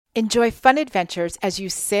Enjoy fun adventures as you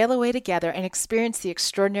sail away together and experience the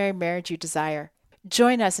extraordinary marriage you desire.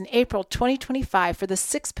 Join us in April 2025 for the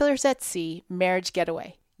Six Pillars at Sea Marriage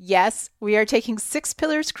Getaway. Yes, we are taking 6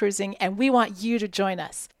 Pillars cruising, and we want you to join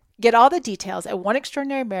us. Get all the details at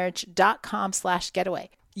oneextraordinarymarriage.com/getaway.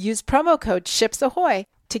 Use promo code SHIPSAHOY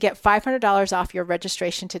to get $500 off your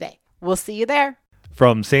registration today. We'll see you there.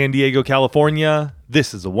 From San Diego, California,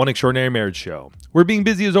 this is the One Extraordinary Marriage Show, where being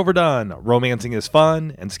busy is overdone, romancing is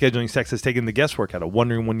fun, and scheduling sex has taken the guesswork out of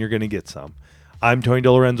wondering when you're going to get some. I'm Tony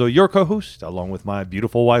DeLorenzo, your co-host, along with my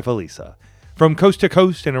beautiful wife, Elisa. From coast to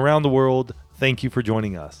coast and around the world, thank you for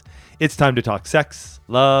joining us. It's time to talk sex,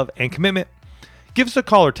 love, and commitment. Give us a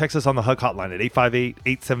call or text us on the HUG hotline at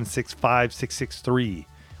 858-876-5663,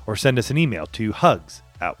 or send us an email to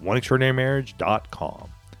hugs@oneextraordinarymarriage.com.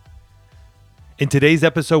 In today's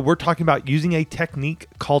episode, we're talking about using a technique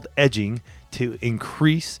called edging to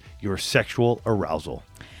increase your sexual arousal.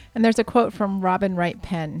 And there's a quote from Robin Wright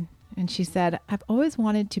Penn, and she said, "I've always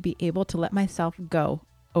wanted to be able to let myself go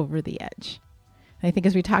over the edge." And I think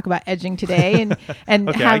as we talk about edging today and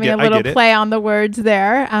Okay, having a little play on the words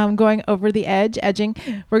there, going over the edge, edging,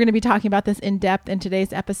 we're going to be talking about this in depth in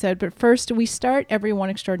today's episode. But first, we start every One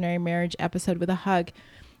Extraordinary Marriage episode with a hug.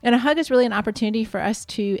 And a hug is really an opportunity for us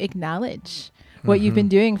to acknowledge what you've been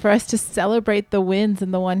doing, for us to celebrate the wins in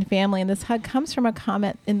the One Family. And this hug comes from a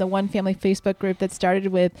comment in the One Family Facebook group that started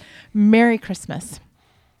with, "Merry Christmas.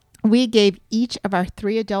 We gave each of our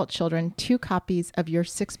 3 adult children 2 copies of your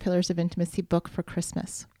 6 Pillars of Intimacy book for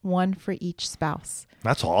Christmas, one for each spouse."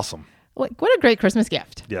 That's awesome. What a great Christmas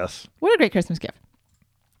gift. Yes. What a great Christmas gift.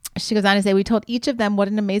 She goes on to say, "We told each of them what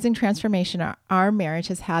an amazing transformation our marriage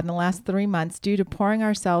has had in the last 3 months due to pouring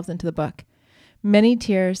ourselves into the book. Many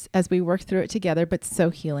tears as we work through it together, but so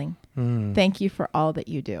healing. Thank you for all that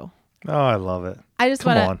you do." Oh, I love it. I just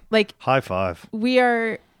want to, high five.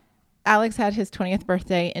 Alex had his 20th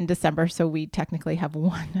birthday in December, so we technically have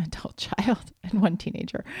 1 adult child and 1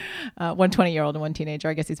 teenager, 1 20-year-old and 1 teenager.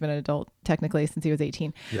 I guess he's been an adult technically since he was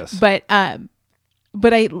 18. Yes. But I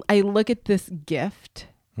look at this gift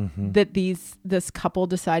that this couple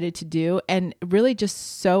decided to do, and really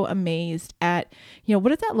just so amazed at, what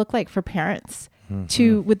does that look like for parents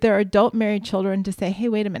to, with their adult married children, to say, "Hey,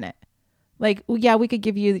 wait a minute. Like, yeah, we could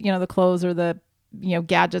give you, the clothes or the,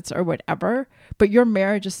 gadgets or whatever, but your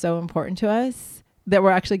marriage is so important to us that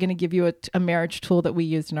we're actually going to give you a marriage tool that we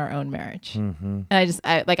used in our own marriage." And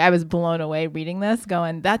I was blown away reading this,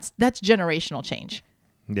 going, that's generational change.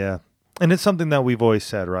 Yeah. And it's something that we've always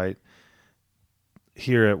said, right?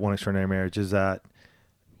 Here at One Extraordinary Marriage, is that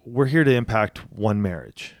we're here to impact one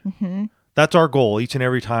marriage. That's our goal each and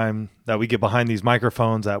every time that we get behind these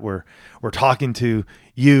microphones, that we're talking to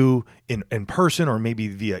you in person, or maybe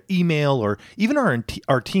via email, or even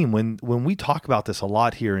our team. When we talk about this a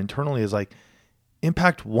lot here internally, is like,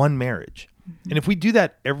 impact one marriage. And if we do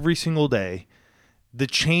that every single day, the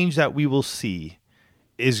change that we will see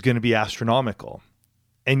is going to be astronomical.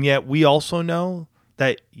 And yet we also know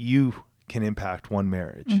that you can impact one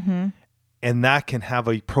marriage, and that can have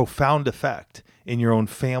a profound effect in your own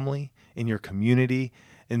family, in your community.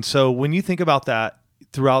 And so when you think about that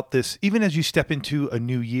throughout this, even as you step into a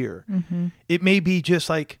new year, it may be just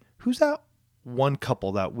like, who's that one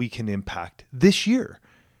couple that we can impact this year?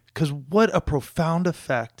 Because what a profound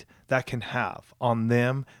effect that can have on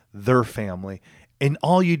them, their family. And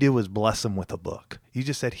all you did was bless them with a book. You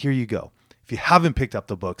just said, "Here you go. If you haven't picked up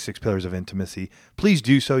the book, 6 Pillars of Intimacy, please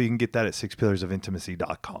do so. You can get that at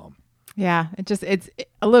 6pillarsofintimacy.com. Yeah, it's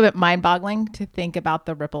a little bit mind-boggling to think about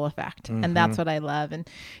the ripple effect. And that's what I love. And,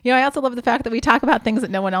 I also love the fact that we talk about things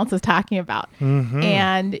that no one else is talking about.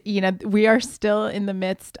 And, we are still in the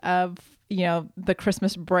midst of, the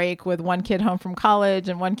Christmas break, with 1 kid home from college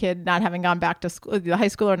and 1 kid not having gone back to school, the high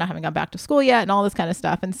schooler not having gone back to school yet, and all this kind of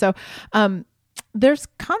stuff. And so there's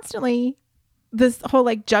constantly this whole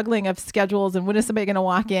juggling of schedules, and when is somebody going to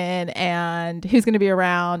walk in, and who's going to be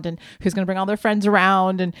around, and who's going to bring all their friends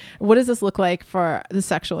around, and what does this look like for the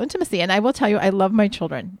sexual intimacy? And I will tell you, I love my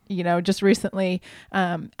children. Just recently,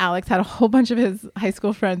 Alex had a whole bunch of his high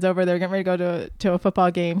school friends over. They were getting ready to go to a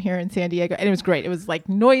football game here in San Diego, and it was great. It was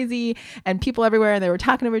noisy and people everywhere, and they were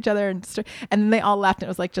talking over each other, and then they all left, and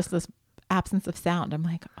it was just this absence of sound. I'm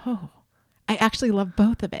like, oh, I actually love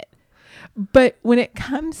both of it. But when it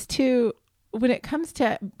comes to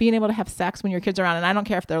being able to have sex when your kids are around, and I don't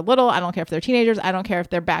care if they're little, I don't care if they're teenagers, I don't care if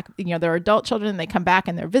they're back, they're adult children and they come back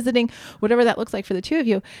and they're visiting, whatever that looks like for the two of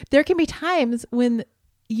you, there can be times when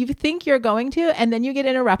you think you're going to, and then you get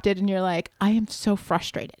interrupted and you're like, I am so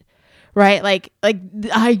frustrated, right? Like,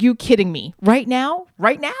 are you kidding me right now?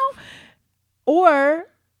 Or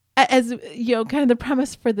as you know, kind of the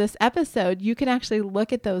premise for this episode, you can actually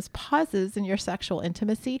look at those pauses in your sexual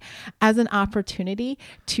intimacy as an opportunity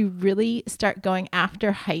to really start going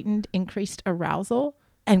after heightened, increased arousal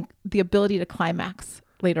and the ability to climax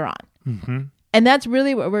later on. Mm-hmm. And that's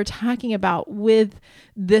really what we're talking about with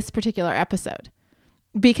this particular episode.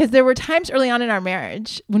 Because there were times early on in our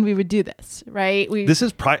marriage when we would do this, right? This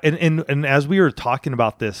is and as we were talking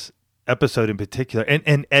about this episode in particular,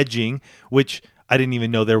 and edging, which I didn't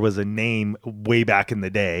even know there was a name way back in the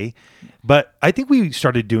day, but I think we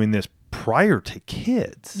started doing this prior to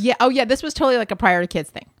kids. Yeah. Oh, yeah. This was totally like a prior to kids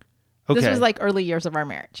thing. Okay. This was like early years of our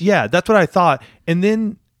marriage. Yeah, that's what I thought. And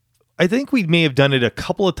then I think we may have done it a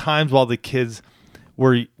couple of times while the kids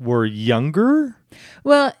were younger.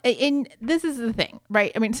 Well, and this is the thing,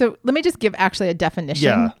 right? I mean, so let me just give actually a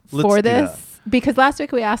definition for this. Because last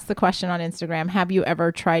week we asked the question on Instagram, have you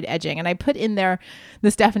ever tried edging? And I put in there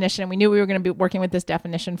this definition. We knew we were going to be working with this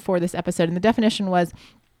definition for this episode. And the definition was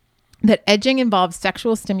that edging involves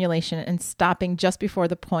sexual stimulation and stopping just before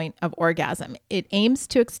the point of orgasm. It aims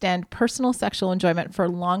to extend personal sexual enjoyment for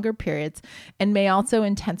longer periods and may also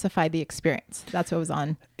intensify the experience. That's what was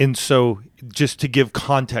on. And so just to give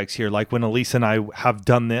context here, like when Elise and I have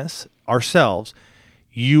done this ourselves,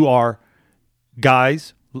 you are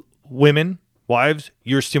guys, women, wives,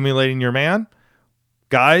 you're stimulating your man.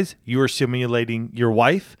 Guys, you are stimulating your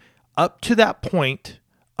wife up to that point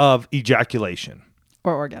of ejaculation.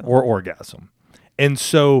 Or orgasm. And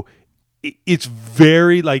so it's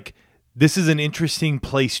very like, this is an interesting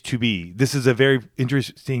place to be. This is a very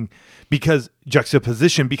interesting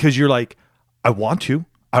juxtaposition because you're like, I want to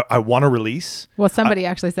release. Well, somebody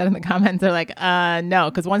actually said in the comments, they're like, no,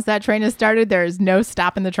 because once that train is started, there is no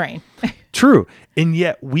stopping the train. True. And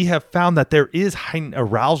yet we have found that there is heightened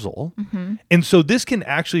arousal. Mm-hmm. And so this can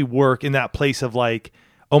actually work in that place of like,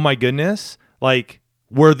 oh my goodness, like,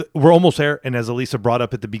 we're almost there. And as Elisa brought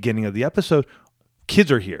up at the beginning of the episode,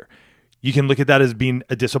 kids are here. You can look at that as being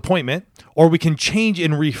a disappointment, or we can change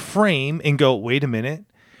and reframe and go, wait a minute,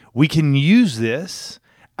 we can use this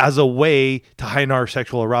as a way to heighten our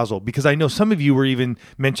sexual arousal. Because I know some of you were even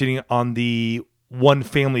mentioning on the One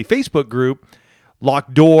Family Facebook group,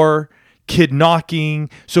 locked door, kid knocking.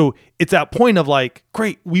 So it's that point of like,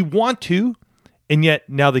 great, we want to, and yet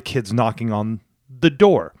now the kid's knocking on the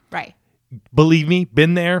door. Right. Believe me,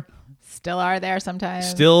 been there. Still are there sometimes.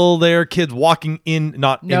 Still there. Kids walking in, into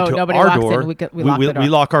our door. We lock the door. We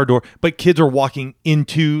lock our door. But kids are walking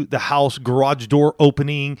into the house, garage door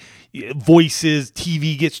opening, voices,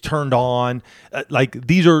 TV gets turned on. Like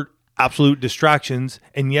these are absolute distractions.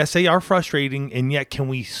 And yes, they are frustrating. And yet can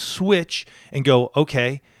we switch and go,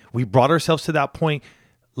 okay, we brought ourselves to that point.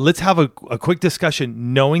 Let's have a quick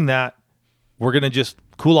discussion knowing that we're going to just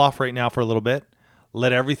cool off right now for a little bit.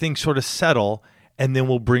 Let everything sort of settle, and then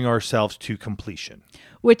we'll bring ourselves to completion.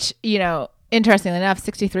 Which, you know, interestingly enough,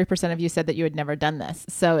 63% of you said that you had never done this.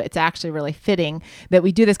 So it's actually really fitting that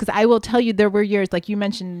we do this. Because I will tell you, there were years, like you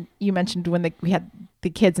mentioned when we had the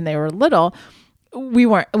kids and they were little,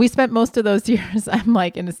 we spent most of those years, I'm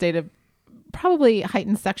like in a state of probably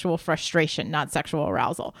heightened sexual frustration, not sexual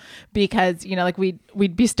arousal, because, you know, like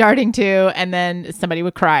we'd be starting to, and then somebody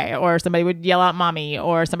would cry or somebody would yell out mommy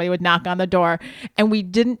or somebody would knock on the door, and we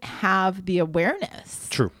didn't have the awareness.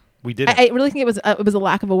 True. We didn't. I really think it was a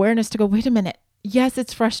lack of awareness to go, wait a minute. Yes,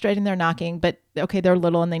 it's frustrating. They're knocking, but okay, they're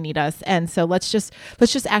little and they need us. And so let's just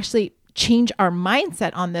actually change our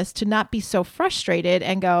mindset on this to not be so frustrated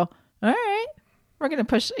and go, all right, we're going to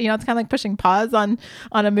push, you know, it's kind of like pushing pause on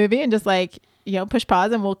a movie and just like, you know, push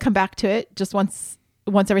pause and we'll come back to it just once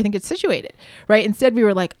everything gets situated, right? Instead, we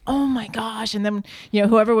were like, oh my gosh. And then, you know,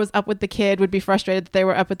 whoever was up with the kid would be frustrated that they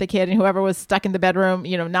were up with the kid, and whoever was stuck in the bedroom,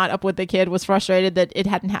 you know, not up with the kid was frustrated that it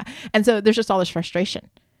hadn't happened. And so there's just all this frustration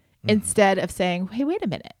instead of saying, hey, wait a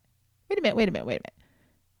minute.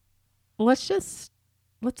 Let's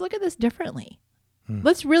look at this differently.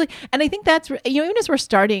 Let's really, and I think that's, you know, even as we're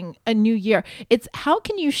starting a new year, it's how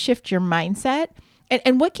can you shift your mindset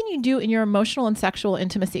and what can you do in your emotional and sexual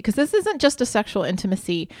intimacy? Because this isn't just a sexual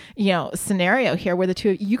intimacy, you know, scenario here where the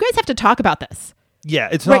two of you guys have to talk about this. Yeah,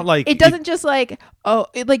 it's not like it doesn't just like, oh,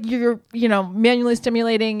 like you're, you know, manually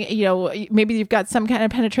stimulating, you know, maybe you've got some kind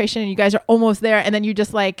of penetration and you guys are almost there, and then you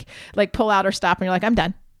just like pull out or stop and you're like, I'm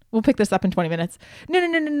done. We'll pick this up in 20 minutes.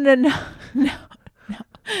 No.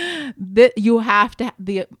 You have to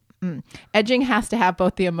edging has to have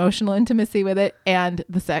both the emotional intimacy with it and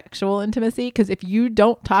the sexual intimacy, because if you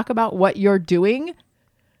don't talk about what you're doing,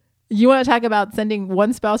 you want to talk about sending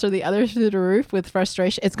one spouse or the other through the roof with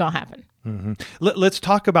frustration, it's gonna happen. Mm-hmm. Let's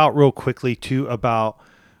talk about real quickly too about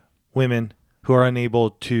women. who are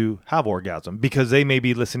unable to have orgasm, because they may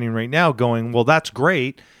be listening right now going, well, that's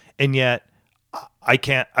great. And yet I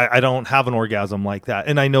don't have an orgasm like that.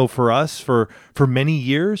 And I know for us, for many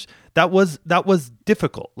years, that was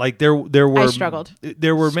difficult. Like there were, I struggled.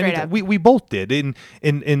 There were Straight many, up. we both did.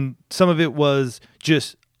 And some of it was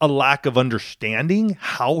just a lack of understanding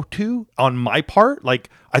how to, on my part. Like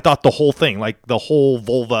I thought the whole thing, like the whole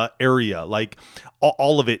vulva area, like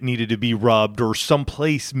all of it needed to be rubbed, or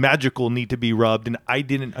someplace magical need to be rubbed. And I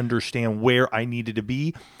didn't understand where I needed to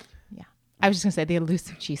be. Yeah. I was just going to say the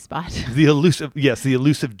elusive G-spot. The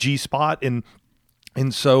elusive G-spot.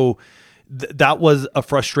 And so that was a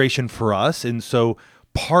frustration for us. And so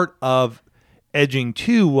part of edging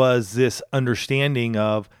too was this understanding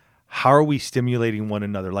of how are we stimulating one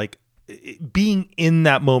another? Like being in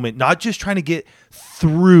that moment, not just trying to get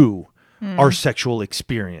through our sexual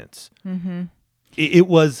experience. Mm-hmm. It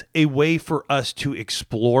was a way for us to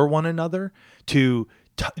explore one another, to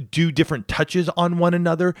do different touches on one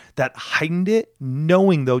another that heightened it,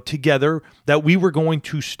 knowing though together that we were going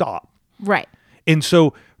to stop. Right. And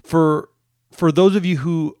so for those of you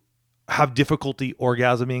who have difficulty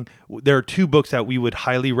orgasming, there are 2 books that we would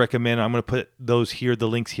highly recommend. I'm going to put those here, the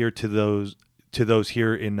links here to those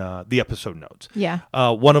here in the episode notes. Yeah.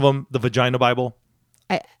 One of them, The Vagina Bible.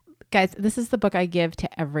 Guys, this is the book I give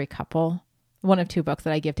to every couple. One of 2 books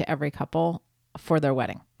that I give to every couple for their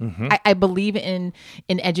wedding. Mm-hmm. I believe in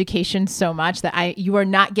education so much that you are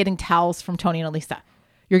not getting towels from Tony and Elisa.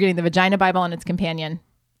 You're getting The Vagina Bible and its companion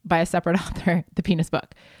by a separate author, The Penis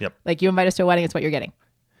Book. Yep. Like you invite us to a wedding, it's what you're getting.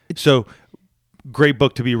 So great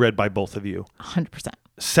book to be read by both of you. 100%.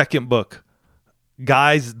 Second book,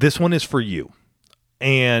 guys, this one is for you.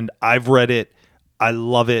 And I've read it. I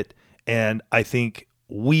love it. And I think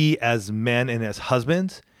we as men and as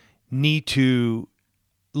husbands need to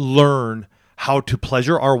learn how to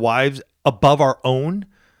pleasure our wives above our own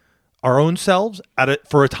selves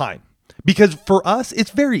for a time. Because for us,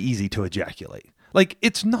 it's very easy to ejaculate. Like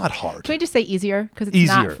it's not hard. Can we just say easier? Because it's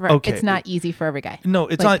easier. It's not easy for every guy. No,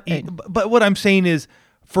 it's not. But what I'm saying is,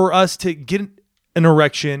 for us to get an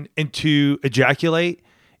erection and to ejaculate,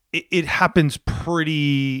 it happens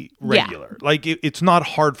pretty regular. Yeah. Like it's not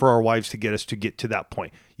hard for our wives to get us to get to that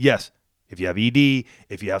point. Yes, if you have ED,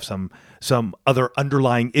 if you have some other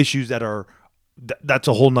underlying issues that's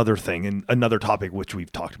a whole nother thing and another topic which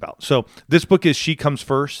we've talked about. So this book is She Comes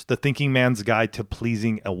First, The Thinking Man's Guide to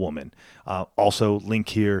Pleasing a Woman. Also link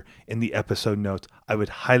here in the episode notes. I would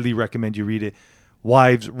highly recommend you read it.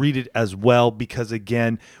 Wives, read it as well, because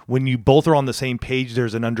again, when you both are on the same page,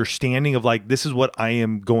 there's an understanding of like, this is what I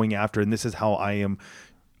am going after and this is how I am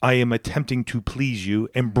attempting to please you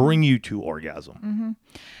and bring you to orgasm. Mm-hmm.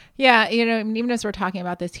 Yeah. Even as we're talking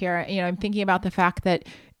about this here, I'm thinking about the fact that,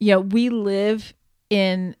 we live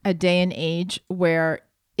in a day and age where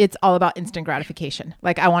it's all about instant gratification.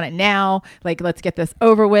 Like, I want it now. Like, let's get this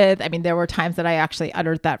over with. I mean, there were times that I actually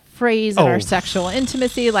uttered that phrase in our sexual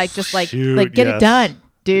intimacy, like, just like, get it done,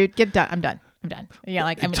 dude, get it done. I'm done. Yeah.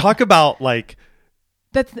 Like, talk about like,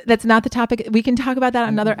 that's not the topic. We can talk about that on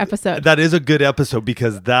another episode. That is a good episode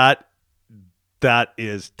because that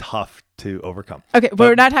is tough to overcome. Okay. But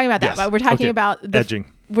we're not talking about that, yes. But we're talking about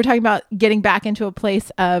edging. We're talking about getting back into a place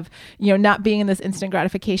of, not being in this instant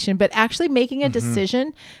gratification, but actually making a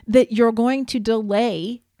decision that you're going to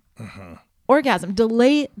delay orgasm,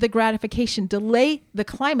 delay the gratification, delay the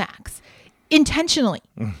climax intentionally,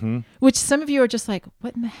 which some of you are just like,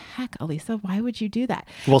 what in the heck, Elisa? Why would you do that?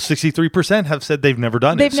 Well, 63% have said they've never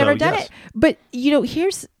done it. They've never done it. But,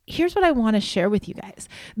 here's what I want to share with you guys.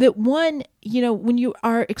 That one, when you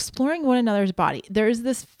are exploring one another's body, there is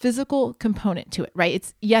this physical component to it, right?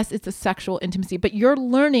 It's a sexual intimacy, but you're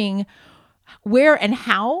learning where and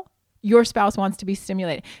how your spouse wants to be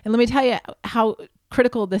stimulated. And let me tell you how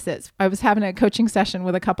critical this is. I was having a coaching session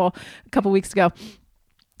with a couple weeks ago.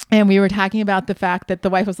 And we were talking about the fact that the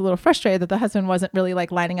wife was a little frustrated that the husband wasn't really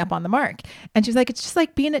like lining up on the mark. And she's like, it's just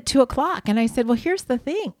like being at 2:00. And I said, well, here's the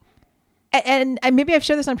thing. And maybe I've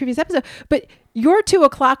shared this on a previous episode, but your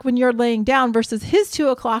 2:00 when you're laying down versus his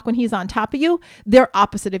 2:00 when he's on top of you, they're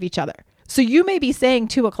opposite of each other. So you may be saying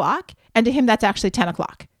 2:00 and to him, that's actually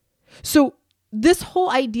 10:00. So this whole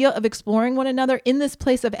idea of exploring one another in this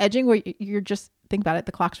place of edging where you're just, think about it,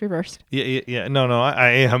 the clock's reversed. Yeah. No,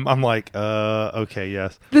 I am. I'm like, okay,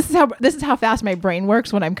 yes. This is how fast my brain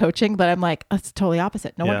works when I'm coaching, but I'm like, it's totally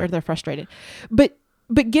opposite. No wonder they're frustrated. But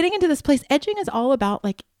getting into this place, edging is all about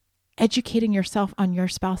like educating yourself on your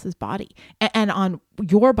spouse's body and on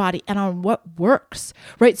your body and on what works,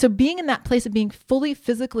 right? So being in that place of being fully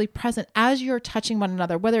physically present as you're touching one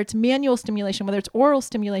another, whether it's manual stimulation, whether it's oral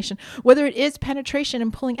stimulation, whether it is penetration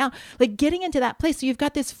and pulling out, like getting into that place. So you've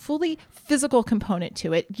got this fully physical component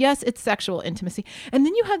to it. Yes, it's sexual intimacy. And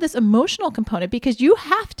then you have this emotional component because you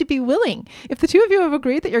have to be willing. If the two of you have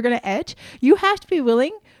agreed that you're going to edge, you have to be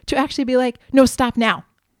willing to actually be like, no, stop now.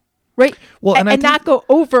 Right? Well, and not go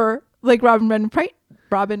over, like Robin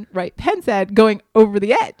Wright Penn said, going over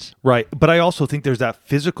the edge. Right. But I also think there's that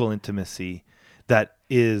physical intimacy that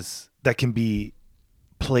can be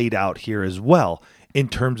played out here as well in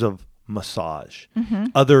terms of massage,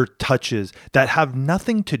 other touches that have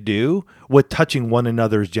nothing to do with touching one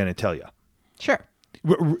another's genitalia. Sure.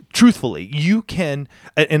 Truthfully, you can,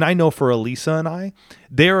 and I know for Elisa and I,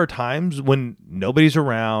 there are times when nobody's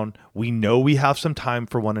around, we know we have some time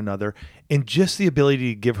for one another, and just the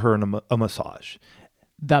ability to give her a massage.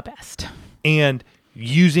 The best. And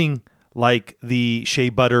using like the shea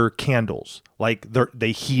butter candles, like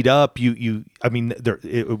they heat up,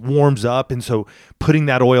 it warms up. And so putting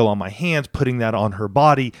that oil on my hands, putting that on her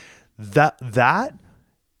body, that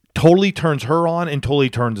totally turns her on and totally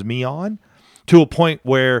turns me on, to a point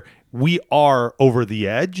where we are over the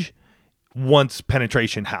edge once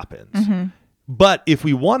penetration happens. Mm-hmm. But if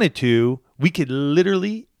we wanted to, we could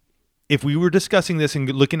literally, if we were discussing this and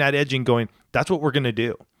looking at edging going, that's what we're going to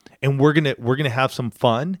do. And we're going to have some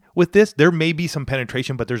fun with this. There may be some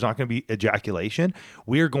penetration, but there's not going to be ejaculation.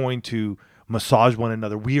 We are going to massage one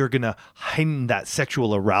another. We are going to heighten that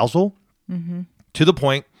sexual arousal to the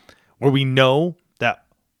point where we know that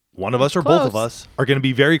one of us or both of us are going to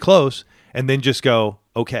be very close. And then just go,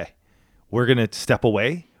 okay, we're going to step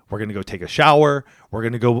away. We're going to go take a shower. We're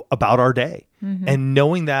going to go about our day. Mm-hmm. And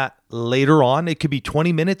knowing that later on, it could be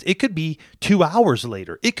 20 minutes. It could be 2 hours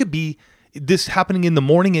later. It could be this happening in the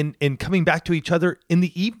morning and coming back to each other in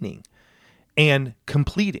the evening and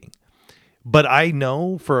completing. But I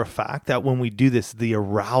know for a fact that when we do this, the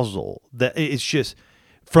arousal, that it's just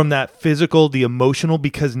from that physical, the emotional,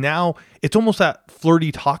 because now it's almost that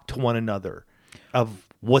flirty talk to one another of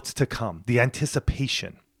what's to come, the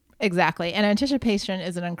anticipation. Exactly. And anticipation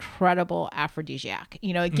is an incredible aphrodisiac.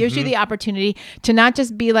 It gives you the opportunity to not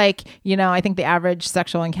just be like, I think the average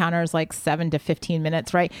sexual encounter is like 7 to 15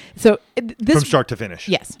 minutes, right? So this from start to finish.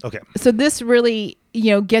 Yes. Okay. So this really,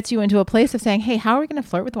 gets you into a place of saying, hey, how are we going to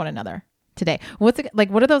flirt with one another today? What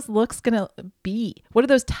are those looks going to be? What are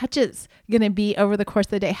those touches going to be over the course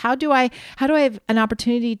of the day? How do I have an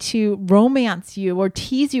opportunity to romance you or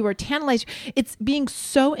tease you or tantalize you? It's being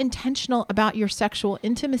so intentional about your sexual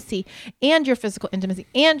intimacy and your physical intimacy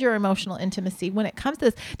and your emotional intimacy when it comes to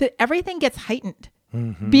this, that everything gets heightened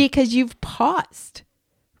because you've paused.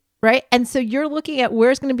 Right. And so you're looking at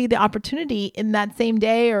where's going to be the opportunity in that same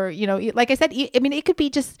day, or, like I said, it could be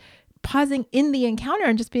just pausing in the encounter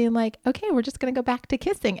and just being like, okay, we're just going to go back to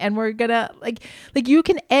kissing, and we're going to like you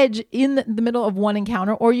can edge in the middle of one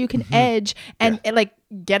encounter, or you can edge and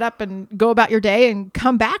get up and go about your day and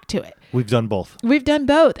come back to it. We've done both.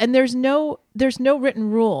 And there's no written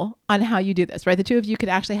rule on how you do this, right? The two of you could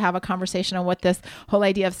actually have a conversation on what this whole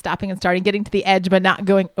idea of stopping and starting, getting to the edge, but not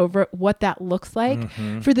going over it, what that looks like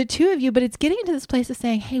for the two of you. But it's getting into this place of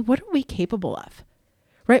saying, hey, what are we capable of?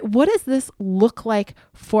 Right? What does this look like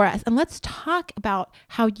for us? And let's talk about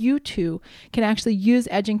how you two can actually use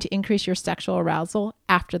edging to increase your sexual arousal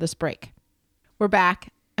after this break. We're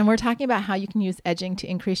back, and we're talking about how you can use edging to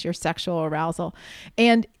increase your sexual arousal.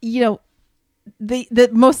 And, the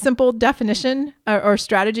most simple definition or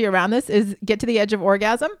strategy around this is get to the edge of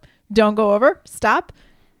orgasm, don't go over, stop,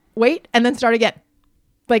 wait, and then start again.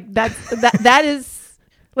 Like that is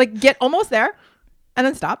like get almost there and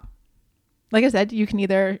then stop. Like I said, you can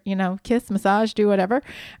either, kiss, massage, do whatever,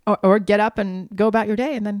 or get up and go about your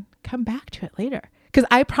day and then come back to it later. Because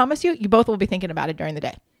I promise you both will be thinking about it during the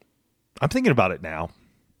day. I'm thinking about it now.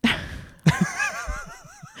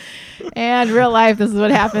 And real life, this is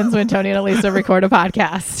what happens when Tony and Elisa record a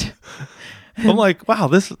podcast. I'm like, wow,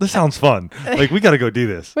 this sounds fun. Like, we got to go do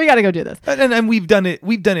this. We got to go do this. And we've done it.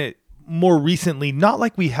 We've done it more recently, not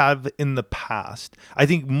like we have in the past. I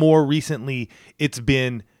think more recently it's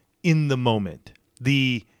been in the moment.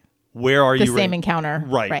 Where are you? The same encounter.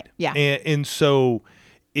 Right. Yeah. And so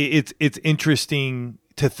it's interesting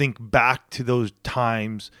to think back to those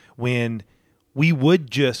times when we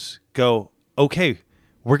would just go, okay,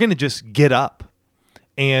 we're going to just get up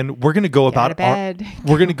and we're going to go about bed.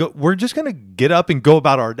 We're just going to get up and go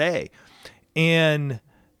about our day. And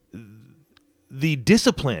the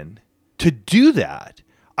discipline to do that,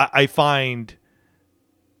 I find,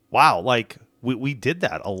 wow, like we did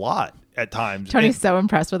that a lot at times. Tony's so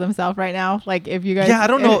impressed with himself right now. Like if you guys, I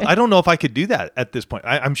don't know if I could do that at this point.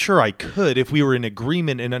 I'm sure I could if we were in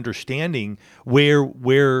agreement and understanding where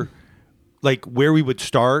we would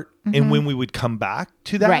start and when we would come back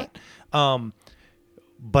to that. Right.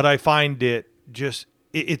 But I find it just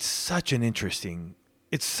it's such an interesting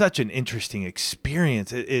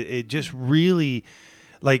experience. It just really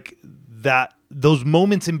like that. Those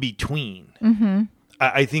moments in between,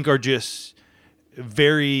 I think, are just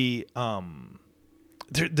very.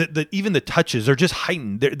 Even the touches are just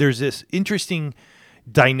heightened. There's this interesting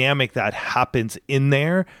dynamic that happens in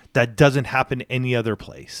there that doesn't happen any other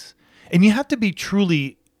place, and you have to be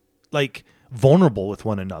truly like vulnerable with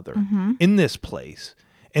one another in this place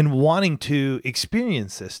and wanting to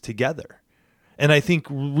experience this together. And I think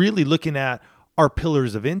really looking at our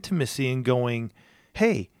pillars of intimacy and going,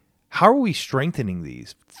 hey, how are we strengthening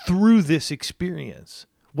these through this experience?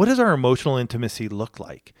 What does our emotional intimacy look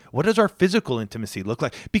like? What does our physical intimacy look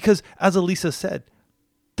like? Because as Elisa said,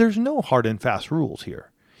 there's no hard and fast rules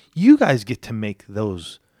here. You guys get to make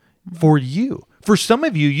those for you. For some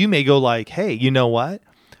of you, you may go like, hey, you know what?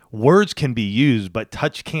 Words can be used, but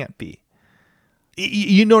touch can't be.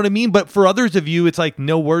 You know what I mean? But for others of you, it's like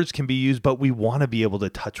no words can be used, but we want to be able to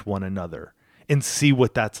touch one another and see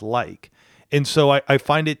what that's like. And so I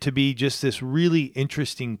find it to be just this really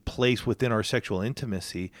interesting place within our sexual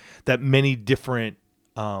intimacy that many different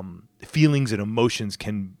feelings and emotions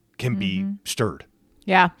can be stirred.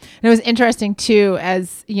 Yeah. And it was interesting too,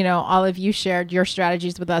 as you know, all of you shared your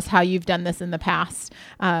strategies with us, how you've done this in the past.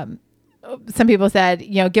 Some people said,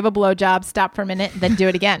 give a blowjob, stop for a minute, then do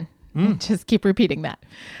it again. Just keep repeating that.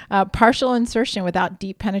 Partial insertion without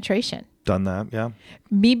deep penetration. Done that, yeah.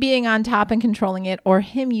 Me being on top and controlling it, or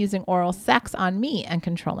him using oral sex on me and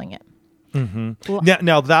controlling it. Well,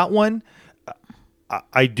 now that one,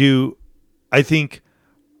 I think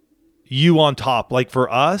you on top, like for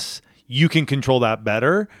us, you can control that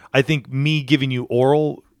better. I think me giving you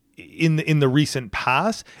oral in the recent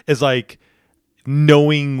past is like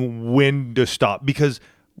knowing when to stop, because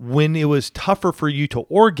when it was tougher for you to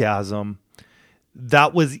orgasm,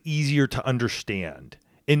 that was easier to understand.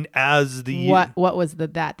 And as the what was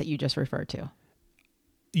that you just referred to?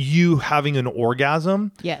 You having an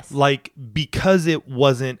orgasm, yes, like because it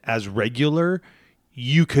wasn't as regular,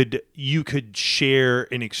 you could share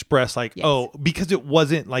and express like, yes. Oh, because it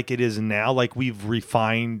wasn't like it is now. Like we've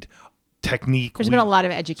refined technique. There's been a lot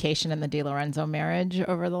of education in the DiLorenzo marriage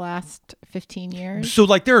over the last 15 years. So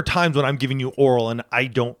like there are times when I'm giving you oral and I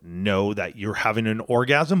don't know that you're having an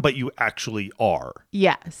orgasm, but you actually are.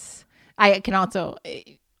 Yes. I can also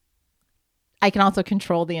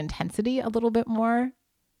control the intensity a little bit more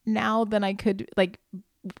now than I could, like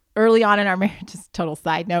early on in our marriage. Just total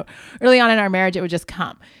side note, early on in our marriage, it would just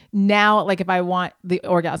come. Now, like if I want, the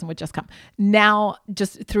orgasm would just come. Now,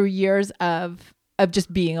 just through years of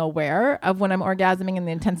just being aware of when I'm orgasming and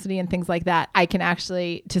the intensity and things like that, I can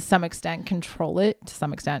actually, to some extent, control it. To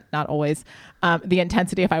some extent, not always, the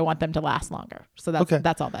intensity if I want them to last longer. So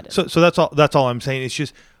that's all that is. So that's all I'm saying. It's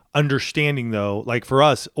just understanding though, like for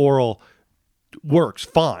us, oral works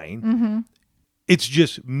fine. It's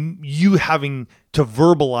just you having to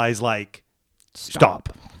verbalize like stop.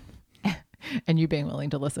 And you being willing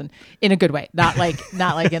to listen in a good way, not like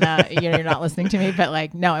in a you're not listening to me, but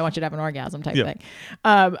like no, I want you to have an orgasm type thing.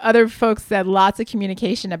 Other folks said lots of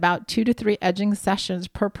communication, about 2 to 3 edging sessions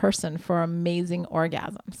per person for amazing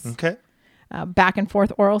orgasms. Okay. Back and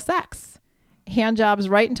forth oral sex, hand jobs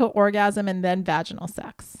right until orgasm, and then vaginal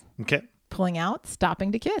sex. Okay. Pulling out,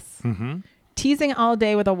 stopping to kiss. Teasing all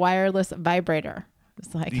day with a wireless vibrator.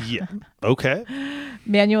 It's like, yeah. Okay.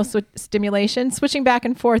 Manual stimulation, switching back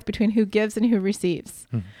and forth between who gives and who receives.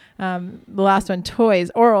 The last one,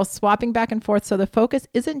 toys, oral, swapping back and forth. So the focus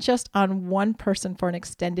isn't just on one person for an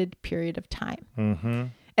extended period of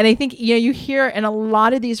time. And I think, you hear in a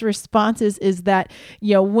lot of these responses is that,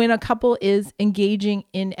 when a couple is engaging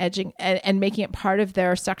in edging and making it part of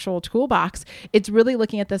their sexual toolbox, it's really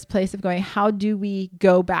looking at this place of going, how do we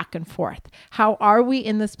go back and forth? How are we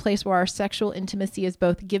in this place where our sexual intimacy is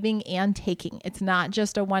both giving and taking? It's not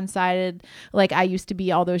just a one-sided, like I used to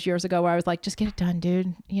be all those years ago where I was like, just get it done,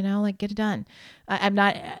 dude. Like get it done. I'm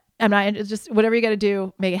not just whatever you got to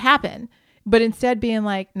do, make it happen. But instead being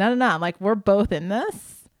like, no. I'm like, we're both in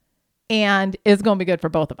this. And it's going to be good for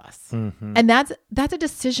both of us. And that's a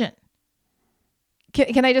decision.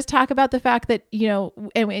 Can I just talk about the fact that,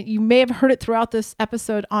 and you may have heard it throughout this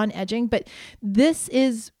episode on edging, but this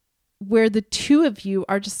is where the two of you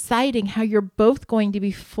are deciding how you're both going to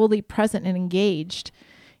be fully present and engaged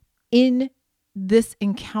in this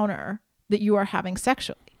encounter that you are having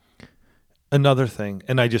sexually. Another thing,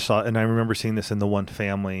 and I just saw, and I remember seeing this in the One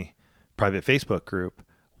Family private Facebook group,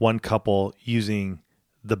 one couple using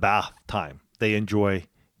the bath time. They enjoy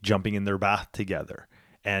jumping in their bath together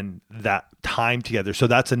and that time together. So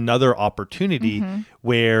that's another opportunity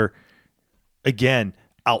where, again,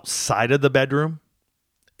 outside of the bedroom,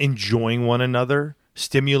 enjoying one another,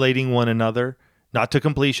 stimulating one another, not to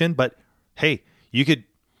completion, but hey, you could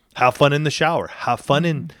have fun in the shower, have fun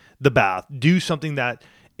in the bath, do something that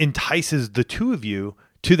entices the two of you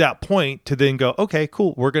to that point to then go, okay,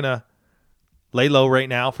 cool. We're going to lay low right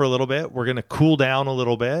now for a little bit. We're going to cool down a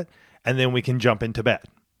little bit, and then we can jump into bed.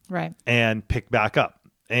 Right. And pick back up.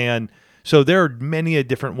 And so there are many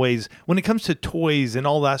different ways. When it comes to toys and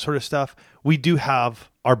all that sort of stuff, we do have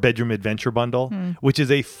our bedroom adventure bundle, which is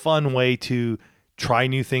a fun way to try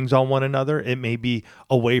new things on one another. It may be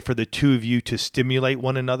a way for the two of you to stimulate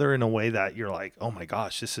one another in a way that you're like, oh my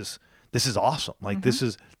gosh, this is awesome. Like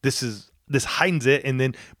this heightens it. And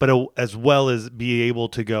then, but as well as be able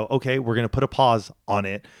to go, okay, we're going to put a pause on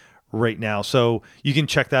it right now. So you can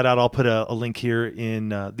check that out. I'll put a link here in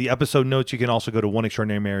the episode notes. You can also go to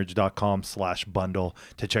oneextraordinarymarriage.com/bundle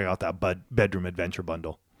to check out that bedroom adventure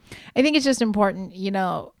bundle. I think it's just important,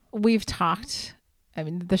 we've talked,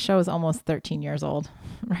 the show is almost 13 years old,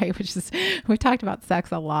 right? We've talked about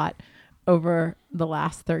sex a lot over the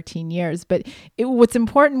last 13 years. But what's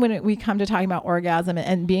important when we come to talking about orgasm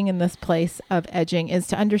and being in this place of edging is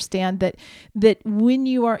to understand that when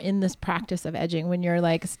you are in this practice of edging, when you're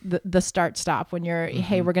like the start stop, when you're,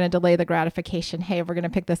 hey, we're going to delay the gratification. Hey, we're going to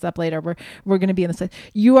pick this up later. We're going to be in this place.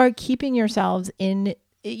 You are keeping yourselves in,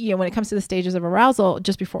 when it comes to the stages of arousal,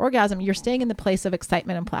 just before orgasm, you're staying in the place of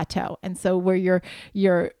excitement and plateau. And so where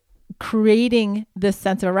you're creating this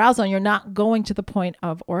sense of arousal and you're not going to the point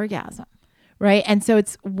of orgasm. Right. And so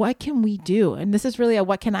it's, what can we do? And this is really a,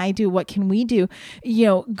 what can I do? What can we do?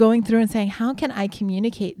 Going through and saying, how can I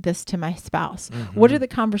communicate this to my spouse? What are the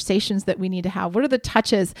conversations that we need to have? What are the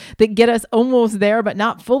touches that get us almost there, but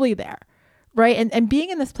not fully there? Right. And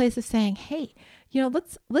being in this place of saying, hey,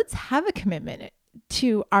 let's have a commitment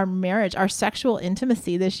to our marriage, our sexual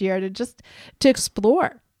intimacy this year to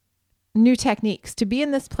explore new techniques, to be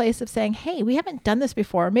in this place of saying, hey, we haven't done this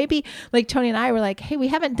before. Maybe like Tony and I were like, hey, we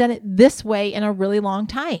haven't done it this way in a really long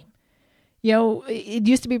time. It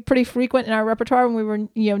used to be pretty frequent in our repertoire when we were,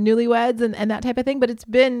 newlyweds and that type of thing. But it's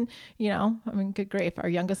been, good grief. Our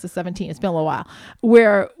youngest is 17. It's been a little while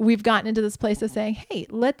where we've gotten into this place of saying, hey,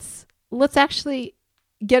 let's actually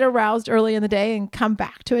get aroused early in the day and come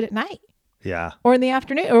back to it at night. Yeah. Or in the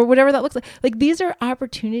afternoon or whatever that looks like. Like these are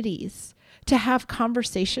opportunities to have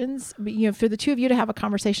conversations, for the two of you to have a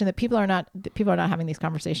conversation that people are not having these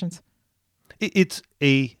conversations. It's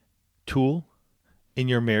a tool in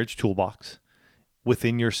your marriage toolbox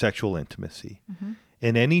within your sexual intimacy.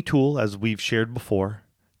 And any tool, as we've shared before,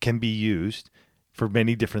 can be used for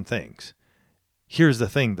many different things. Here's the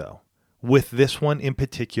thing though, with this one in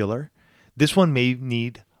particular, this one may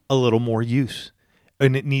need a little more use,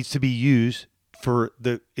 and it needs to be used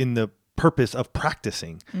in the purpose of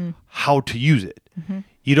practicing how to use it.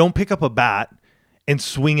 You don't pick up a bat and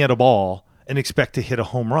swing at a ball and expect to hit a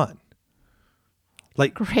home run.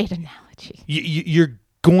 Like, great analogy. You're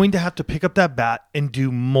going to have to pick up that bat and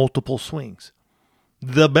do multiple swings.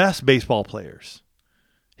 The best baseball players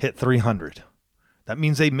hit 300. That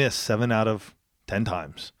means they miss 7 out of 10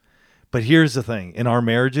 times. But here's the thing. In our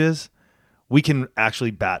marriages, we can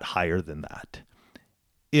actually bat higher than that.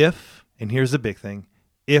 And here's the big thing,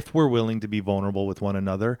 if we're willing to be vulnerable with one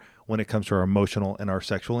another when it comes to our emotional and our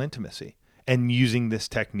sexual intimacy and using this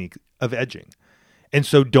technique of edging. And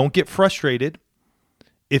so don't get frustrated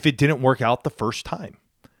if it didn't work out the first time.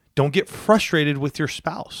 Don't get frustrated with your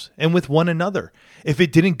spouse and with one another if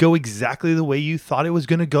it didn't go exactly the way you thought it was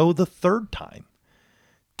going to go the third time.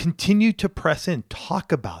 Continue to press in,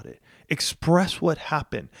 talk about it, express what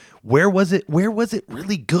happened. Where was it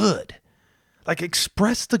really good? Like,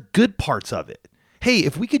 express the good parts of it. Hey,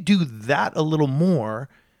 if we could do that a little more,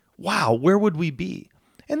 wow, where would we be?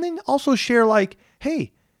 And then also share like,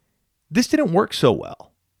 hey, this didn't work so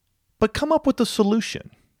well, but come up with a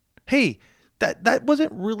solution. Hey, that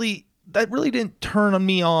really didn't turn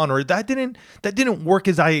me on, or that didn't work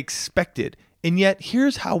as I expected. And yet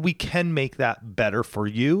here's how we can make that better for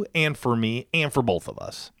you and for me and for both of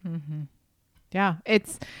us. Yeah.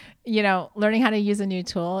 It's, learning how to use a new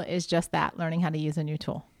tool is just that, learning how to use a new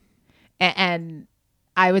tool. And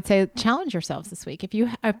I would say challenge yourselves this week.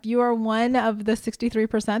 If you are one of the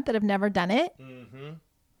 63% that have never done it,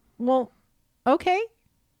 well, okay,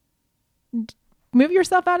 move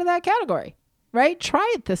yourself out of that category, right?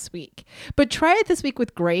 Try it this week, but try it this week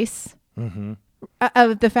with grace,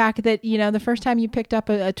 of the fact that, the first time you picked up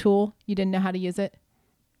a tool, you didn't know how to use it.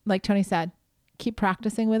 Like Tony said, keep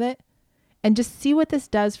practicing with it and just see what this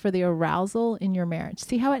does for the arousal in your marriage.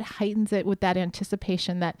 See how it heightens it with that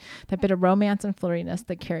anticipation, that bit of romance and flirtiness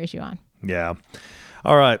that carries you on. Yeah.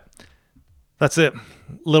 All right. That's it.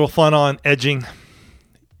 Little fun on edging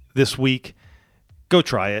this week. Go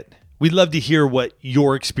try it. We'd love to hear what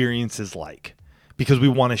your experience is like, because we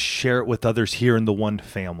want to share it with others here in the One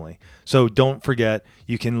family. So don't forget,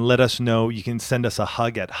 you can let us know. You can send us a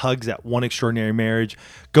hug at hugs@oneextraordinarymarriage.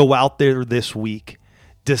 Go out there this week,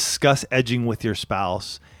 discuss edging with your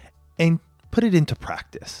spouse, and put it into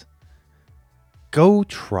practice. Go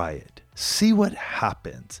try it. See what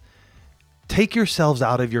happens. Take yourselves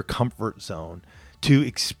out of your comfort zone to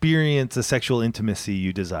experience the sexual intimacy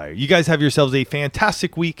you desire. You guys have yourselves a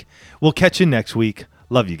fantastic week. We'll catch you next week.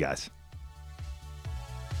 Love you guys.